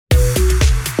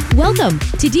Welcome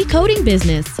to Decoding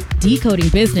Business. Decoding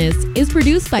Business is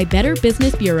produced by Better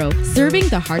Business Bureau, serving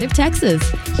the heart of Texas.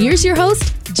 Here's your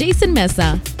host, Jason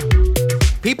Mesa.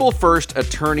 People first,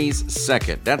 attorneys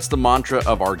second. That's the mantra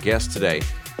of our guest today.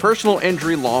 Personal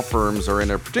injury law firms are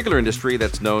in a particular industry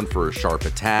that's known for sharp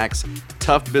attacks,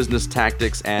 tough business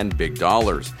tactics, and big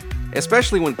dollars,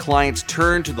 especially when clients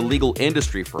turn to the legal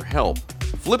industry for help.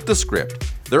 Flip the script.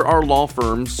 There are law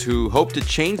firms who hope to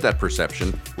change that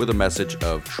perception with a message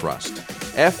of trust.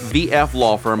 FVF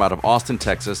Law Firm out of Austin,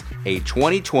 Texas, a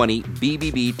 2020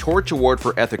 BBB Torch Award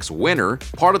for Ethics winner,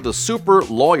 part of the Super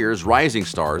Lawyers Rising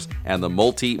Stars and the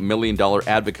Multi-Million Dollar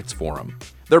Advocates Forum.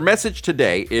 Their message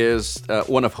today is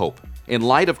one of hope. In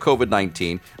light of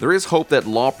COVID-19, there is hope that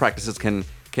law practices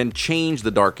can change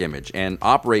the dark image and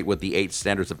operate with the 8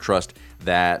 standards of trust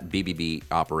that BBB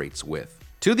operates with.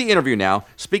 To the interview now,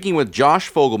 speaking with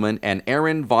Josh Fogelman and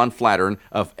Aaron Von Flattern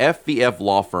of FVF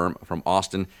Law Firm from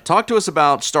Austin. Talk to us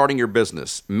about starting your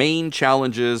business, main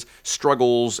challenges,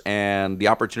 struggles, and the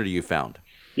opportunity you found.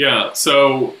 Yeah,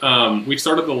 so we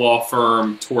started the law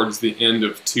firm towards the end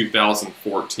of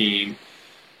 2014.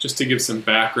 Just to give some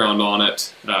background on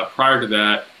it, prior to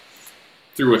that,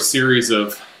 through a series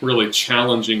of really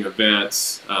challenging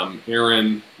events,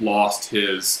 Aaron lost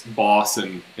his boss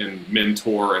and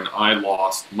mentor, and I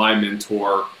lost my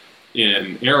mentor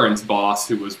in Aaron's boss,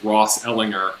 who was Ross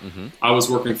Ellinger. Mm-hmm. I was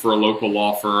working for a local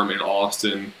law firm in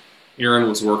Austin. Aaron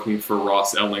was working for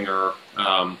Ross Ellinger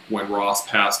when Ross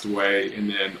passed away, and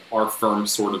then our firm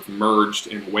sort of merged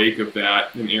in wake of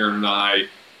that, and Aaron and I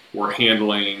were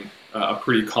handling a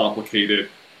pretty complicated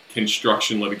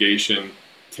construction litigation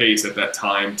case at that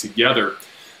time together.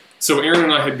 So Aaron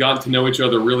and I had gotten to know each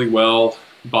other really well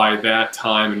by that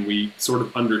time, and we sort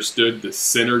of understood the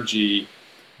synergy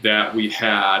that we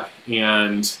had.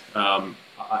 And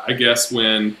I guess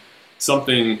when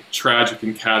something tragic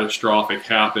and catastrophic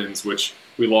happens, which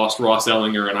we lost Ross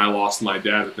Ellinger and I lost my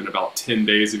dad within about 10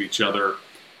 days of each other,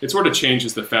 it sort of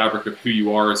changes the fabric of who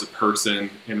you are as a person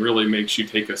and really makes you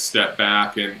take a step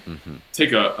back and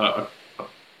take a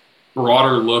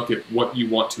broader look at what you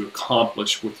want to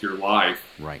accomplish with your life.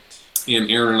 Right.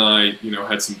 And Aaron and I,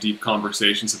 had some deep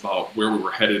conversations about where we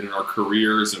were headed in our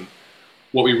careers and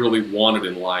what we really wanted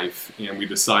in life. And we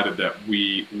decided that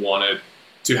we wanted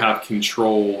to have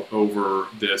control over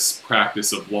this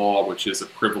practice of law, which is a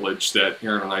privilege that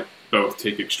Aaron and I both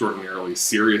take extraordinarily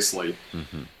seriously.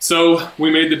 Mm-hmm. So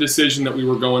we made the decision that we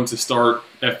were going to start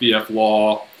FVF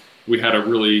Law. We had a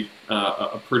really,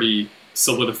 a pretty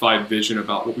solidified vision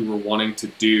about what we were wanting to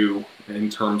do in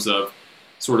terms of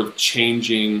sort of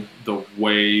changing the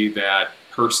way that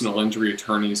personal injury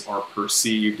attorneys are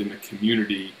perceived in the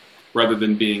community rather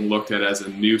than being looked at as a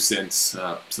nuisance,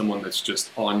 someone that's just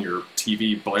on your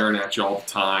TV blaring at you all the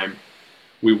time.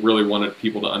 We really wanted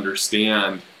people to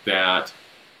understand that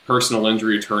personal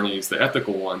injury attorneys, the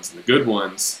ethical ones and the good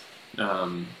ones,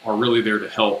 are really there to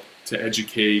help, to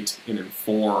educate and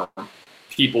inform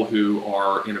people who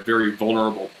are in a very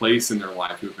vulnerable place in their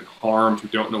life, who have been harmed, who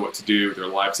don't know what to do, their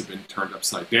lives have been turned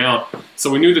upside down. So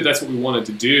we knew that that's what we wanted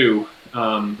to do.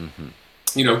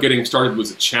 Getting started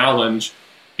was a challenge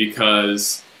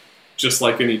because just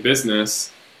like any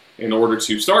business, in order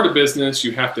to start a business,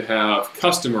 you have to have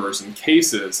customers and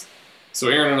cases. So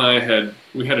Aaron and I had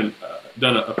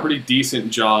done a pretty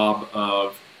decent job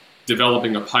of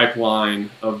developing a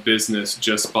pipeline of business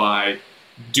just by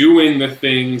doing the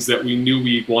things that we knew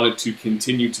we wanted to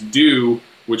continue to do,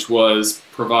 which was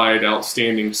provide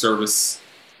outstanding service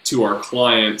to our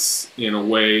clients in a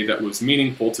way that was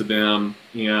meaningful to them,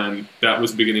 and that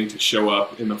was beginning to show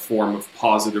up in the form of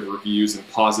positive reviews and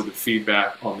positive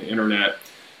feedback on the internet.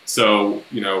 So,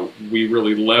 we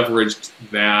really leveraged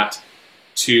that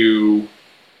to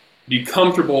be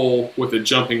comfortable with a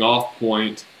jumping off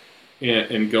point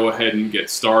and go ahead and get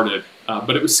started.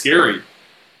 But it was scary.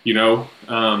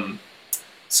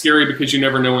 Scary because you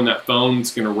never know when that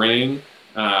phone's going to ring.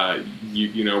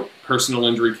 Personal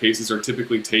injury cases are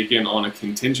typically taken on a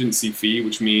contingency fee,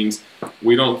 which means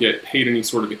we don't get paid any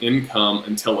sort of income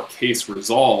until a case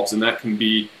resolves, and that can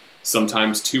be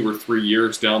sometimes 2 or 3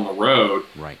 years down the road.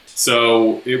 Right.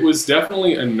 So it was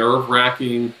definitely a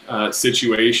nerve-wracking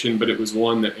situation, but it was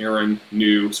one that Aaron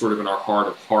knew sort of in our heart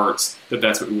of hearts that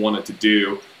that's what we wanted to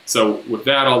do. So with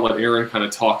that, I'll let Aaron kind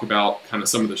of talk about kind of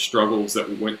some of the struggles that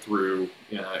we went through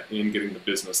in getting the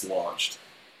business launched.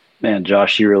 Man,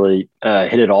 Josh, you really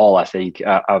hit it all, I think.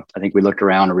 I think we looked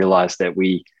around and realized that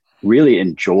we really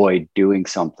enjoyed doing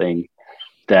something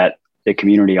that the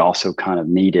community also kind of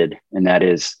needed, and that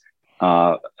is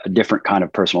a different kind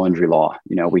of personal injury law.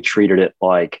 We treated it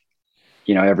like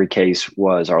every case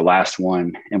was our last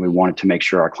one, and we wanted to make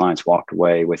sure our clients walked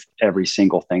away with every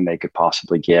single thing they could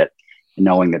possibly get,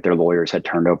 knowing that their lawyers had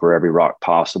turned over every rock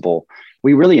possible.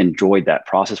 We really enjoyed that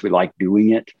process. We liked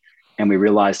doing it. And we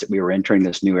realized that we were entering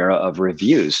this new era of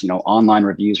reviews. Online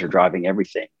reviews are driving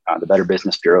everything. The Better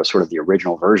Business Bureau is sort of the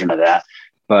original version of that.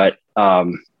 But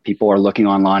people are looking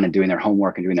online and doing their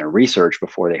homework and doing their research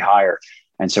before they hire.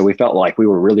 And so we felt like we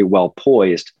were really well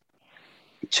poised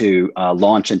to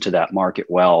launch into that market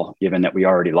well, given that we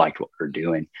already liked what we were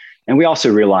doing. And we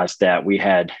also realized that we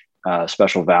had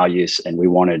special values, and we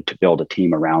wanted to build a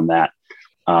team around that.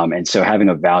 And so having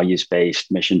a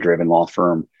values-based, mission-driven law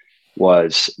firm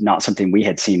was not something we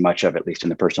had seen much of, at least in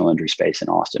the personal injury space in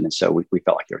Austin. And so we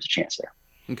felt like there was a chance there.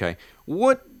 Okay.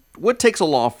 What takes a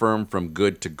law firm from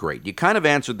good to great? You kind of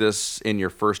answered this in your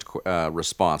first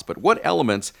response, but what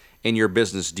elements in your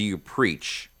business do you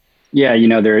preach? Yeah,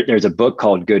 there's a book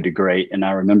called Good to Great, and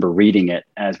I remember reading it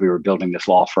as we were building this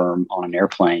law firm on an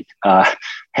airplane,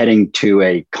 heading to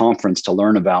a conference to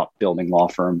learn about building law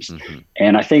firms. Mm-hmm.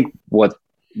 And I think what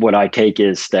I take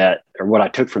is that, or what I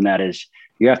took from that is,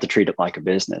 you have to treat it like a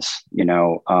business.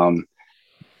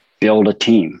 Build a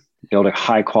team, build a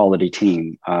high quality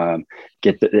team,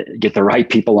 get the right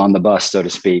people on the bus, so to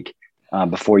speak,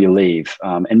 before you leave,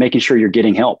 and making sure you're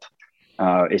getting help.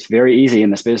 It's very easy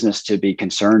in this business to be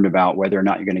concerned about whether or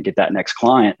not you're going to get that next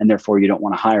client, and therefore you don't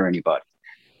want to hire anybody.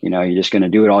 You're just going to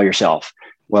do it all yourself.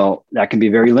 Well, that can be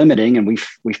very limiting, and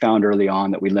we found early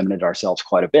on that we limited ourselves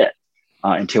quite a bit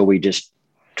until we just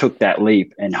took that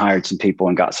leap and hired some people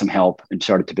and got some help and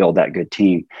started to build that good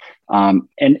team. And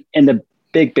the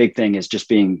big thing is just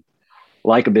being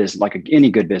like a business,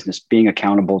 any good business, being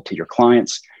accountable to your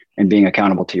clients and being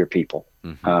accountable to your people,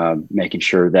 making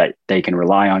sure that they can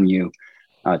rely on you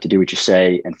to do what you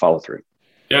say and follow through.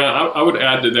 Yeah, I would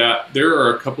add to that. There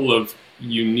are a couple of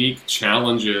unique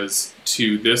challenges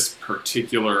to this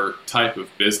particular type of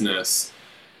business.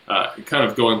 Kind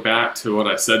of going back to what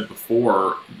I said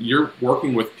before, you're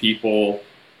working with people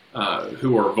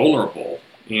who are vulnerable,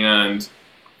 and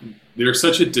there's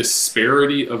such a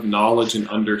disparity of knowledge and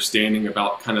understanding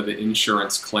about kind of the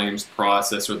insurance claims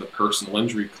process or the personal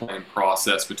injury claim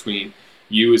process between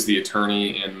you as the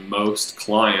attorney and most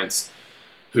clients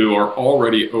who are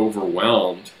already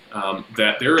overwhelmed,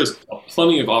 that there is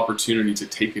plenty of opportunity to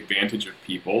take advantage of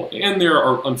people. And there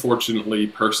are, unfortunately,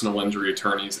 personal injury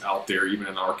attorneys out there, even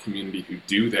in our community, who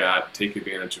do that, take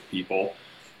advantage of people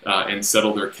and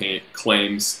settle their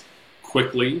claims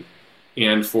quickly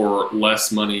and for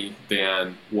less money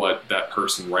than what that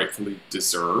person rightfully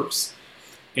deserves.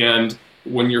 And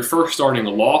when you're first starting a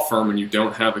law firm and you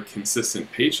don't have a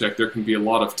consistent paycheck, there can be a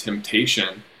lot of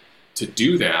temptation to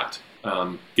do that.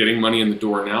 Getting money in the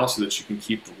door now so that you can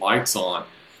keep the lights on.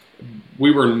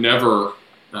 We were never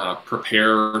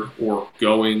prepared or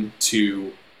going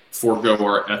to forego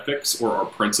our ethics or our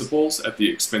principles at the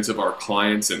expense of our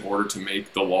clients in order to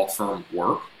make the law firm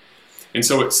work. And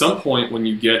so at some point when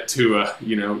you get to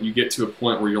a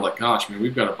point where you're like, gosh, man,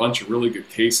 we've got a bunch of really good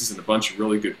cases and a bunch of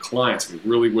really good clients. We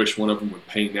really wish one of them would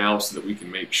pay now so that we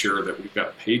can make sure that we've got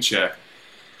a paycheck.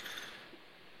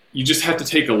 You just have to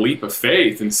take a leap of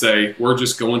faith and say, we're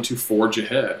just going to forge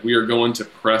ahead. We are going to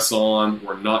press on.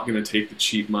 We're not going to take the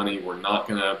cheap money. We're not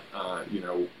going to,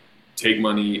 take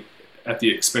money at the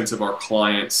expense of our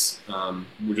clients.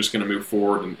 We're just going to move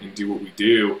forward and do what we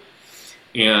do.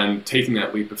 And taking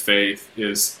that leap of faith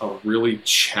is a really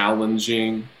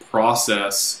challenging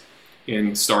process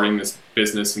in starting this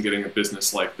business and getting a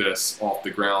business like this off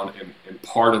the ground. And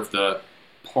part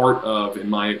of, in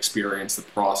my experience, the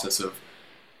process of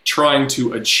trying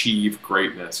to achieve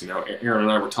greatness. Aaron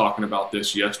and I were talking about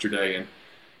this yesterday, and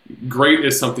great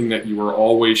is something that you are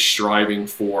always striving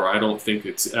for. I don't think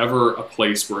it's ever a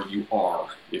place where you are.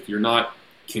 If you're not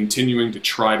continuing to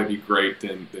try to be great,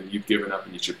 then you've given up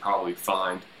and you should probably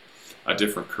find a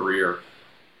different career.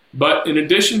 But in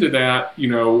addition to that,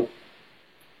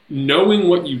 knowing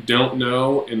what you don't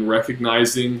know and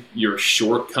recognizing your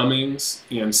shortcomings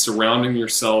and surrounding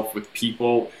yourself with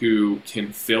people who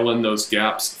can fill in those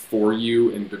gaps for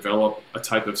you and develop a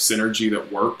type of synergy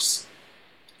that works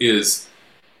is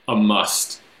a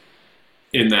must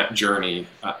in that journey.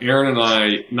 Aaron and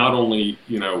I, not only,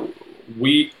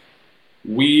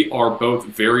 we are both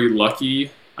very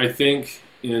lucky, I think,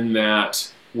 in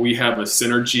that we have a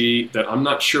synergy that I'm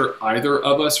not sure either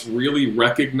of us really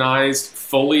recognized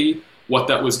fully what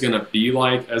that was going to be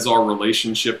like as our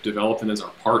relationship developed and as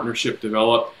our partnership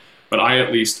developed. But I,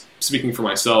 at least speaking for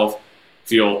myself,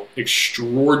 feel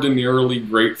extraordinarily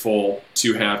grateful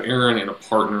to have Aaron and a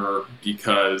partner,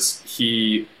 because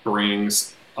he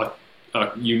brings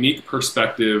a unique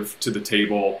perspective to the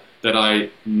table that I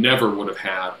never would have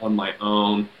had on my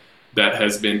own, that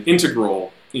has been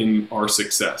integral in our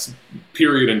success,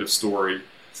 period, end of story.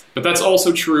 But that's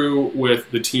also true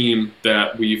with the team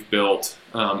that we've built,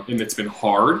 and it's been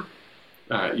hard,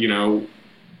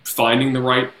 finding the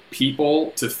right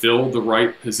people to fill the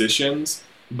right positions,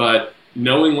 but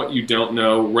knowing what you don't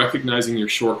know, recognizing your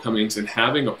shortcomings, and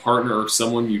having a partner or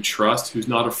someone you trust who's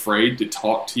not afraid to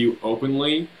talk to you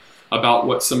openly about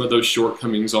what some of those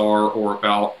shortcomings are, or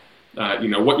about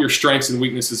what your strengths and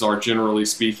weaknesses are, generally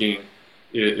speaking,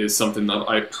 is something that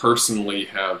I personally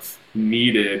have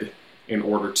needed in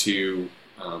order to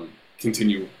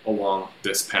continue along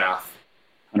this path.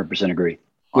 100% agree.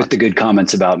 With the good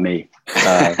comments about me,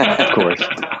 of course.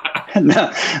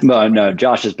 No,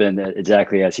 Josh has been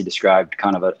exactly as he described,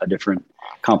 kind of a different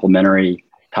complementary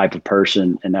type of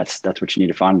person. And that's what you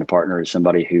need to find in a partner, is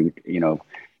somebody who,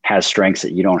 has strengths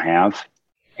that you don't have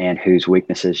and whose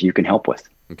weaknesses you can help with.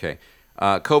 Okay.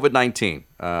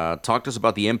 COVID-19. Talk to us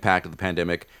about the impact of the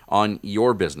pandemic on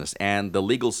your business and the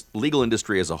legal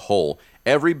industry as a whole.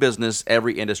 Every business,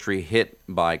 every industry hit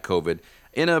by COVID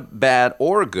in a bad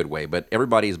or a good way, but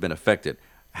everybody has been affected.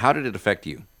 How did it affect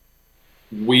you?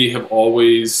 We have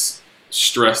always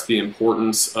stressed the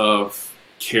importance of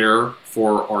care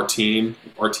for our team.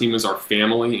 Our team is our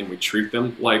family, and we treat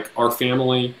them like our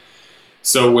family.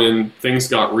 So when things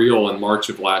got real in March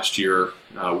of last year,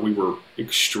 we were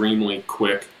extremely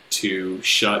quick to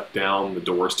shut down the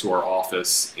doors to our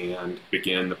office and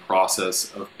begin the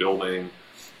process of building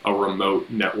a remote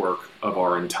network of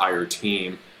our entire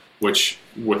team, which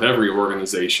with every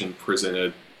organization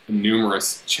presented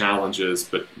numerous challenges,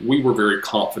 but we were very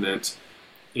confident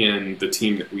in the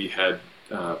team that we had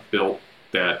built,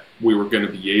 that we were going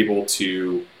to be able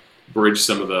to bridge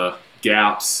some of the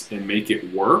gaps and make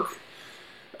it work.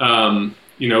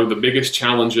 The biggest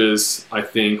challenges, I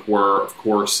think, were, of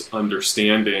course,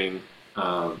 understanding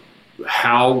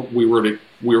how we were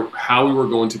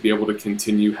going to be able to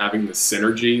continue having the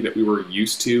synergy that we were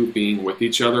used to being with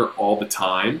each other all the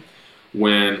time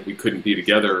when we couldn't be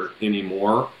together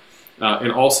anymore,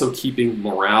 and also keeping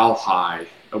morale high.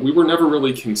 We were never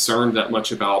really concerned that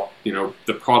much about,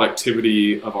 the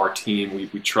productivity of our team. We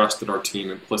trusted our team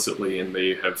implicitly, and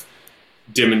they have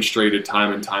demonstrated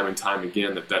time and time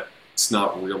again that that's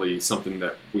not really something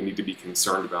that we need to be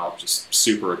concerned about, just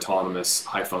super autonomous,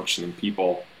 high-functioning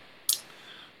people.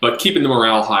 But keeping the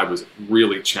morale high was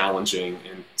really challenging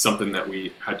and something that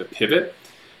we had to pivot.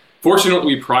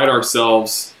 Fortunately, we pride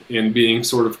ourselves in being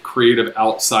sort of creative,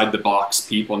 outside-the-box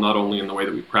people, not only in the way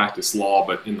that we practice law,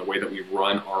 but in the way that we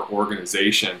run our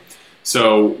organization.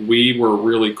 So we were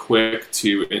really quick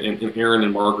to, and Aaron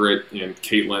and Margaret and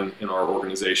Caitlin in our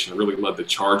organization really led the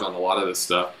charge on a lot of this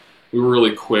stuff. We were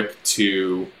really quick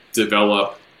to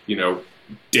develop,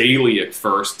 daily at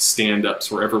first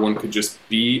stand-ups where everyone could just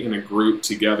be in a group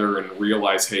together and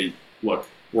realize, hey, look,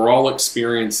 we're all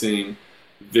experiencing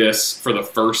this for the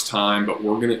first time, but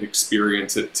we're going to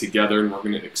experience it together, and we're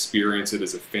going to experience it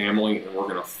as a family, and we're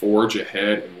going to forge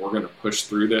ahead, and we're going to push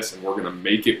through this, and we're going to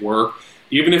make it work.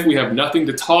 Even if we have nothing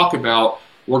to talk about,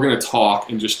 we're going to talk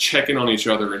and just check in on each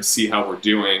other and see how we're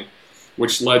doing,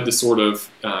 which led to sort of,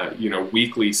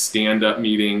 weekly stand-up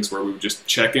meetings where we would just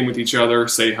check in with each other,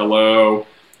 say hello,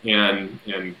 and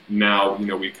now,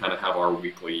 we kind of have our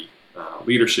weekly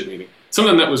leadership meeting.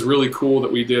 Something that was really cool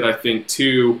that we did, I think,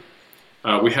 too,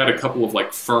 we had a couple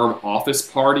of firm office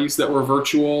parties that were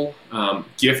virtual,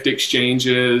 gift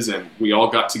exchanges, and we all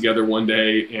got together one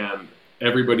day, and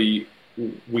everybody,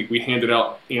 we handed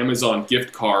out Amazon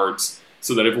gift cards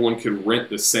so that everyone could rent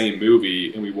the same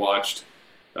movie, and we watched,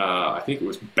 I think it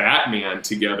was Batman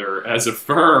together as a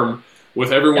firm,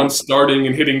 with everyone starting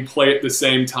and hitting play at the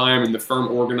same time, and the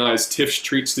firm organized Tiff's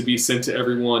treats to be sent to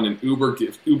everyone, and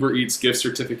Uber Eats gift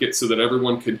certificates so that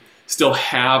everyone could still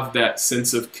have that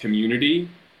sense of community.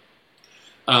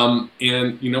 And,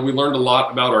 we learned a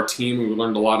lot about our team. We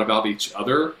learned a lot about each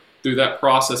other through that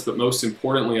process. But most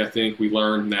importantly, I think we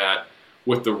learned that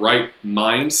with the right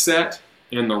mindset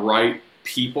and the right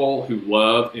people who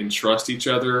love and trust each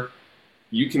other,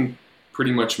 you can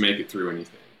pretty much make it through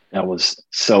anything. That was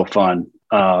so fun.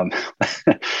 The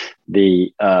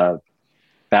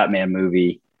Batman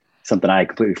movie, something I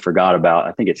completely forgot about.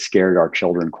 I think it scared our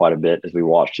children quite a bit as we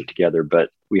watched it together, but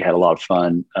we had a lot of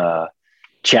fun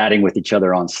chatting with each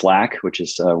other on Slack, which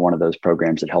is one of those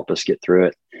programs that helped us get through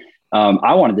it.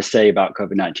 I wanted to say about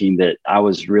COVID-19 that I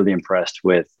was really impressed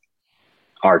with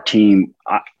our team.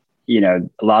 A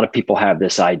lot of people have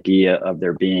this idea of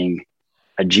there being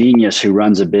a genius who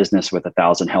runs a business with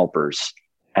 1,000 helpers,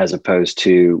 as opposed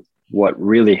to what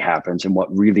really happens and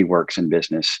what really works in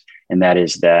business. And that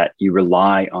is that you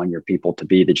rely on your people to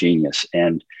be the genius.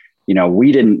 And,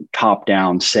 we didn't top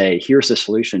down say, here's the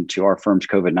solution to our firm's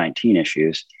COVID-19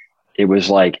 issues. It was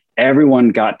like everyone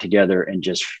got together and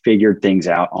just figured things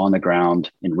out on the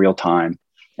ground in real time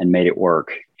and made it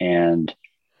work, and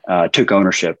took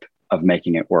ownership of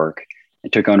making it work,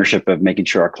 and took ownership of making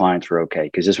sure our clients were okay.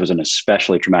 Because this was an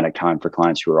especially traumatic time for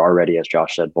clients who were already, as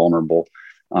Josh said, vulnerable,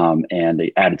 and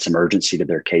they added some urgency to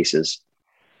their cases.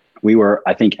 We were,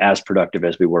 I think, as productive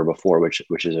as we were before,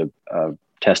 which is a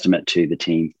testament to the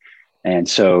team. And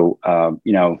so,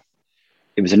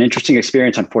 it was an interesting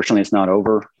experience. Unfortunately, it's not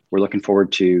over. We're looking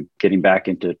forward to getting back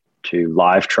into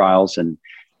live trials and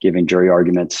giving jury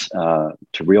arguments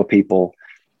to real people.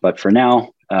 But for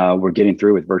now, we're getting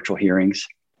through with virtual hearings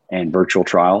and virtual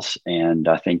trials. And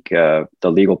I think the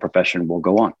legal profession will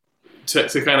go on. To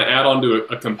kind of add on to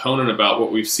a component about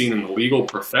what we've seen in the legal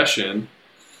profession,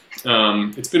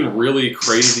 it's been really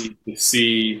crazy to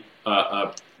see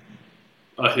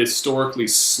a historically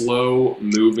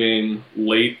slow-moving,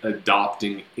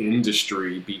 late-adopting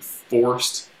industry be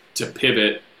forced to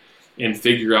pivot and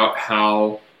figure out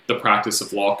how the practice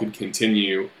of law could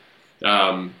continue.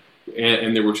 And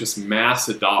there was just mass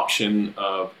adoption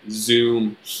of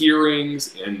Zoom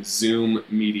hearings and Zoom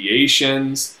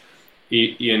mediations.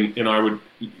 And I would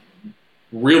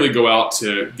really go out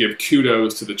to give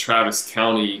kudos to the Travis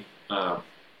County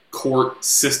court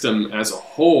system as a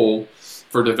whole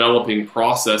for developing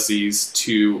processes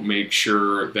to make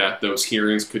sure that those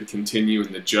hearings could continue,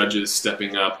 and the judges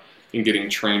stepping up and getting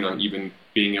trained on even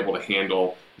being able to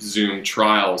handle Zoom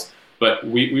trials. But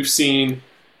we've seen,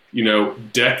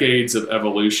 decades of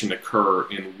evolution occur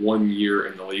in 1 year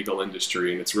in the legal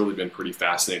industry, and it's really been pretty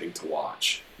fascinating to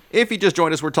watch. If you just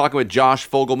joined us, we're talking with Josh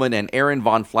Fogelman and Aaron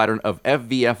Von Flattern of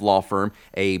FVF Law Firm,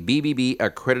 a BBB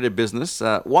accredited business.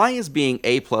 Why is being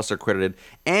A+ accredited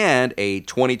and a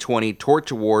 2020 Torch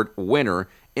Award winner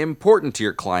important to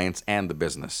your clients and the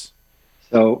business?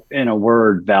 So, in a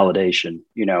word, validation.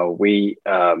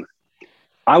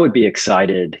 I would be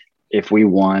excited if we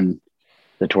won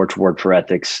the Torch Award for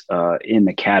Ethics in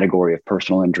the category of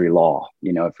personal injury law.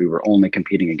 If we were only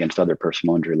competing against other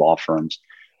personal injury law firms.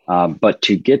 But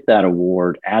to get that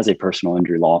award as a personal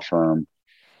injury law firm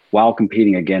while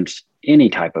competing against any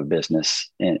type of business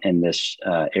in this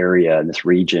area, in this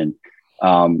region,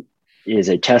 is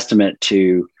a testament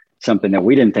to something that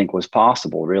we didn't think was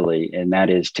possible, really. And that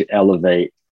is to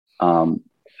elevate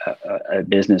a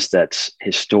business that's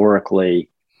historically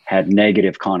had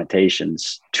negative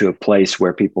connotations to a place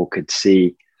where people could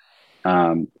see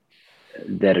that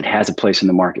it has a place in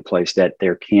the marketplace, that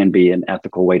there can be an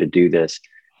ethical way to do this.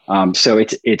 So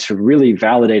it's really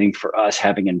validating for us,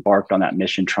 having embarked on that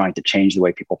mission, trying to change the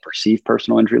way people perceive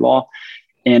personal injury law.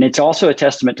 And it's also a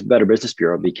testament to the Better Business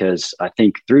Bureau, because I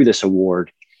think through this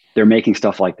award, they're making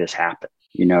stuff like this happen.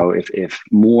 If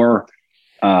more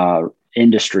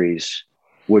industries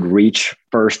would reach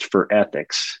first for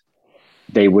ethics,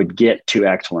 they would get to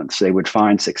excellence. They would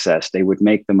find success. They would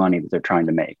make the money that they're trying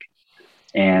to make.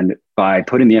 And by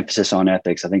putting the emphasis on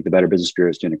ethics, I think the Better Business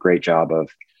Bureau is doing a great job of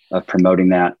promoting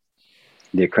that.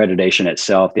 The accreditation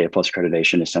itself, the A+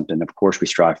 accreditation, is something, of course, we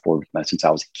strive for since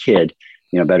I was a kid.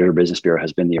 Better Business Bureau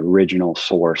has been the original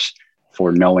source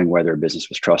for knowing whether a business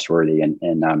was trustworthy,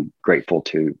 and I'm grateful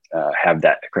to have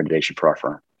that accreditation for our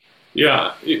firm.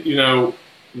 Yeah,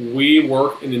 we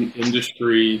work in an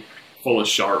industry full of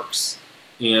sharks,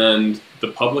 and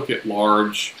the public at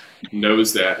large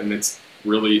knows that, and it's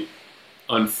really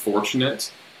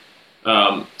unfortunate.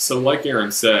 So like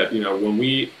Aaron said, when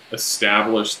we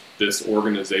established this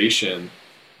organization,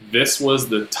 this was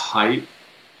the type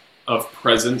of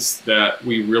presence that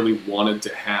we really wanted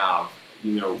to have.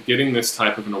 Getting this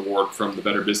type of an award from the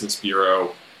Better Business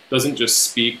Bureau doesn't just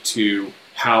speak to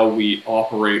how we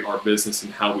operate our business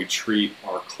and how we treat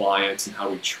our clients and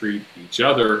how we treat each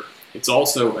other. It's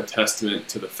also a testament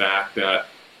to the fact that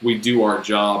we do our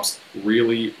jobs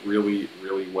really, really,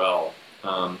 really well.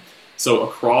 So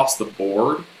across the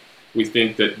board, we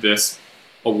think that this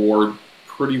award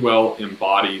pretty well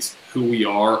embodies who we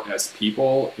are as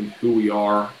people and who we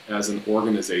are as an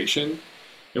organization.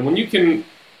 And when you can,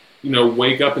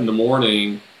 wake up in the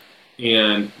morning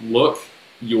and look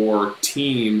your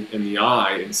team in the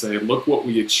eye and say, look what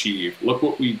we achieved, look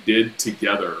what we did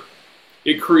together,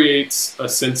 it creates a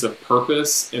sense of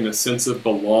purpose and a sense of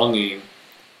belonging,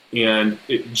 and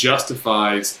it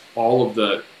justifies all of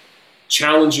the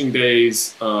challenging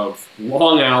days of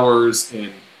long hours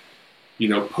and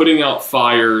putting out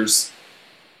fires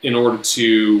in order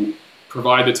to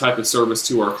provide the type of service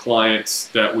to our clients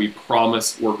that we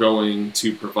promise we're going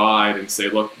to provide and say,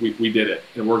 look, we did it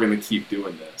and we're going to keep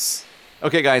doing this.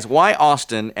 Okay, guys, why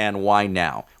Austin and why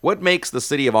now? What makes the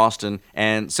city of Austin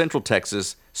and Central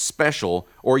Texas special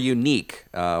or unique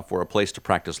for a place to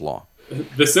practice law?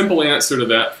 The simple answer to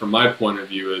that, from my point of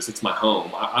view, is it's my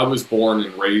home. I was born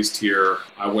and raised here.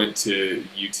 I went to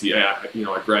UT.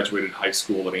 I graduated high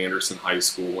school at Anderson High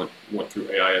School, went through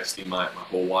AISD my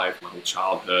whole life, my whole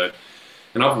childhood.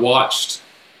 And I've watched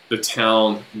the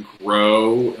town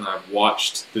grow, and I've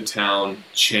watched the town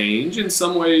change, in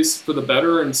some ways for the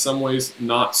better, in some ways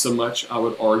not so much, I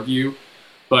would argue.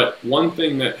 But one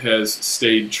thing that has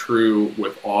stayed true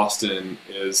with Austin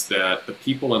is that the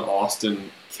people in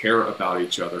Austin care about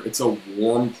each other. It's a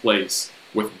warm place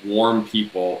with warm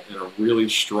people and a really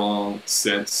strong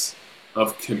sense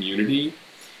of community.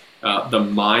 The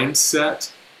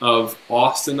mindset of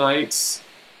Austinites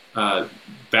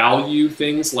value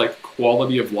things like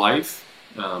quality of life.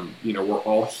 We're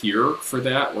all here for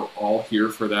that. We're all here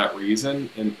for that reason.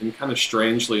 And kind of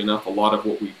strangely enough, a lot of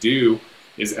what we do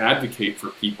is advocate for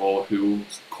people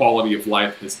whose quality of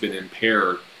life has been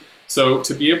impaired. So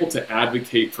to be able to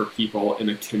advocate for people in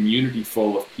a community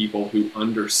full of people who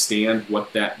understand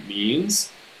what that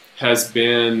means has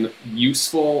been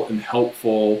useful and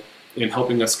helpful in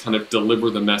helping us kind of deliver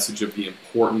the message of the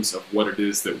importance of what it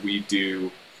is that we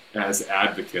do as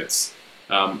advocates.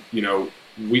 We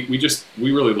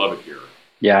really love it here.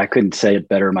 Yeah, I couldn't say it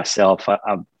better myself.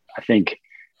 I think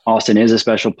Austin is a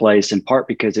special place in part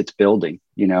because it's building.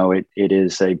 It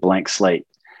is a blank slate,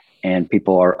 and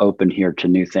people are open here to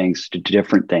new things, to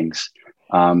different things.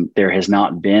 There has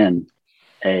not been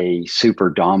a super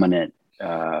dominant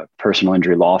personal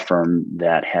injury law firm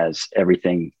that has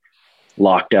everything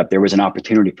locked up. There was an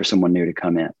opportunity for someone new to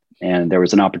come in, and there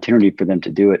was an opportunity for them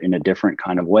to do it in a different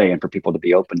kind of way, and for people to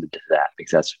be open to that,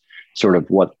 because that's sort of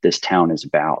what this town is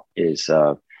about, is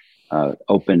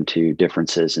open to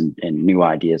differences and new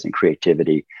ideas and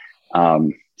creativity.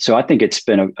 So I think it's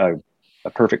been a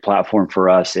perfect platform for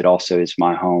us. It also is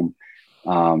my home.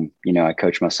 I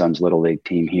coach my son's little league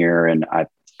team here, and I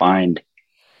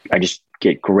just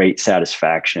get great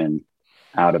satisfaction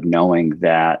out of knowing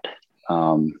that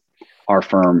our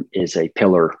firm is a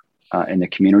pillar in the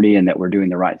community and that we're doing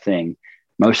the right thing.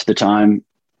 Most of the time,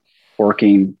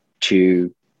 working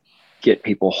to get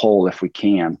people whole if we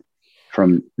can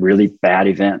from really bad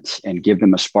events and give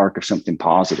them a spark of something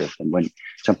positive. And when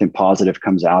something positive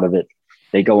comes out of it,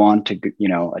 they go on to,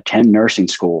 attend nursing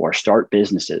school or start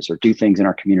businesses or do things in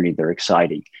our community that are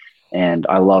exciting. And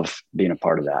I love being a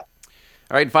part of that.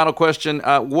 All right, final question.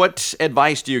 What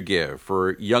advice do you give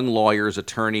for young lawyers,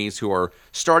 attorneys who are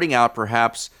starting out,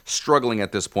 perhaps struggling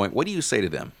at this point? What do you say to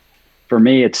them? For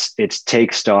me, it's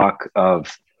take stock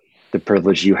of the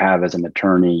privilege you have as an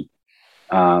attorney,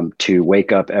 to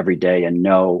wake up every day and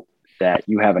know that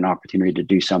you have an opportunity to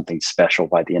do something special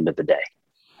by the end of the day.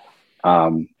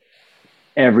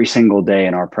 Every single day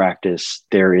in our practice,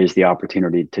 there is the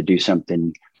opportunity to do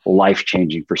something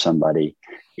life-changing for somebody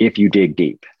if you dig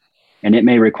deep. And it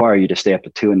may require you to stay up to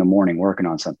 2 a.m. working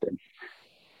on something.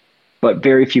 But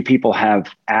very few people have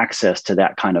access to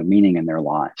that kind of meaning in their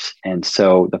lives. And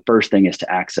so the first thing is to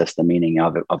access the meaning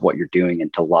of it, of what you're doing,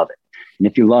 and to love it. And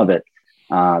if you love it,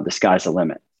 the sky's the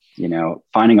limit.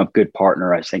 Finding a good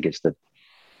partner, I think, is the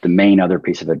main other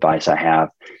piece of advice I have.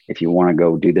 If you want to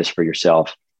go do this for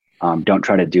yourself, don't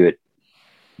try to do it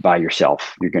by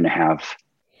yourself. You're going to have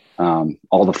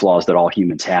all the flaws that all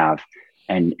humans have.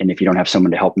 And if you don't have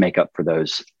someone to help make up for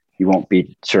those, you won't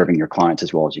be serving your clients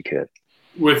as well as you could.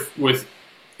 With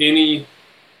any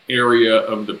area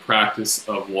of the practice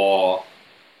of law,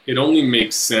 it only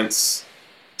makes sense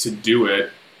to do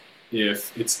it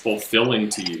if it's fulfilling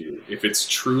to you, if it's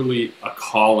truly a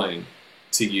calling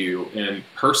to you. And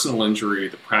personal injury,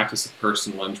 the practice of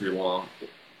personal injury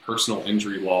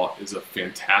law is a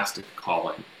fantastic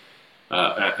calling.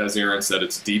 As Aaron said,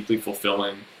 it's deeply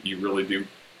fulfilling. You really do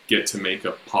get to make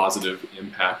a positive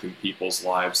impact in people's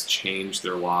lives, change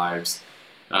their lives.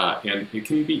 And it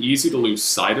can be easy to lose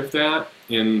sight of that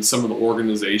in some of the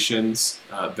organizations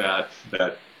that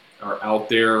are out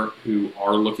there who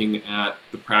are looking at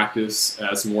the practice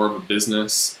as more of a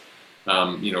business,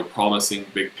 promising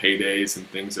big paydays and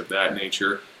things of that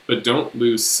nature. But don't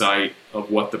lose sight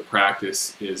of what the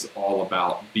practice is all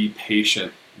about. Be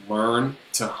patient. Learn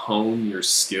to hone your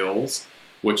skills,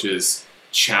 which is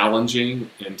challenging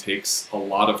and takes a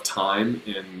lot of time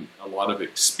and a lot of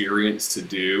experience to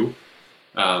do.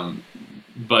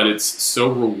 But it's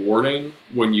so rewarding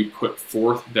when you put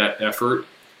forth that effort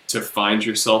to find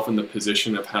yourself in the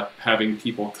position of having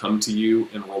people come to you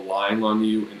and relying on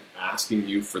you and asking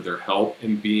you for their help,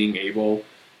 and being able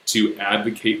to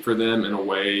advocate for them in a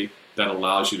way that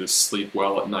allows you to sleep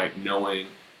well at night, knowing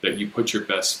that you put your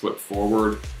best foot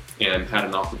forward and had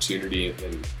an opportunity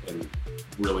and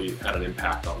really had an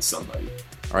impact on somebody.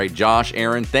 All right, Josh,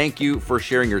 Aaron, thank you for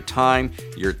sharing your time,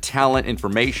 your talent,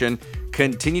 information.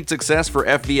 Continued success for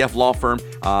FVF Law Firm.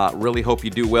 Really hope you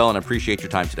do well and appreciate your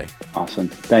time today. Awesome.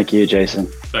 Thank you, Jason.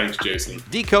 Thanks, Jason.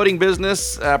 Decoding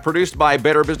Business, produced by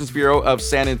Better Business Bureau of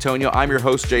San Antonio. I'm your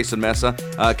host, Jason Mesa.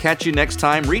 Catch you next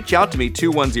time. Reach out to me,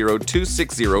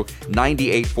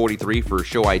 210-260-9843 for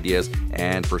show ideas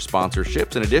and for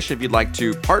sponsorships. In addition, if you'd like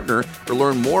to partner or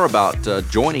learn more about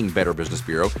joining Better Business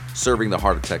Bureau, serving the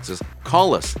heart of Texas,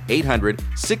 call us,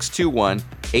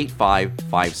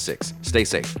 800-621-8556. Stay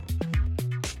safe.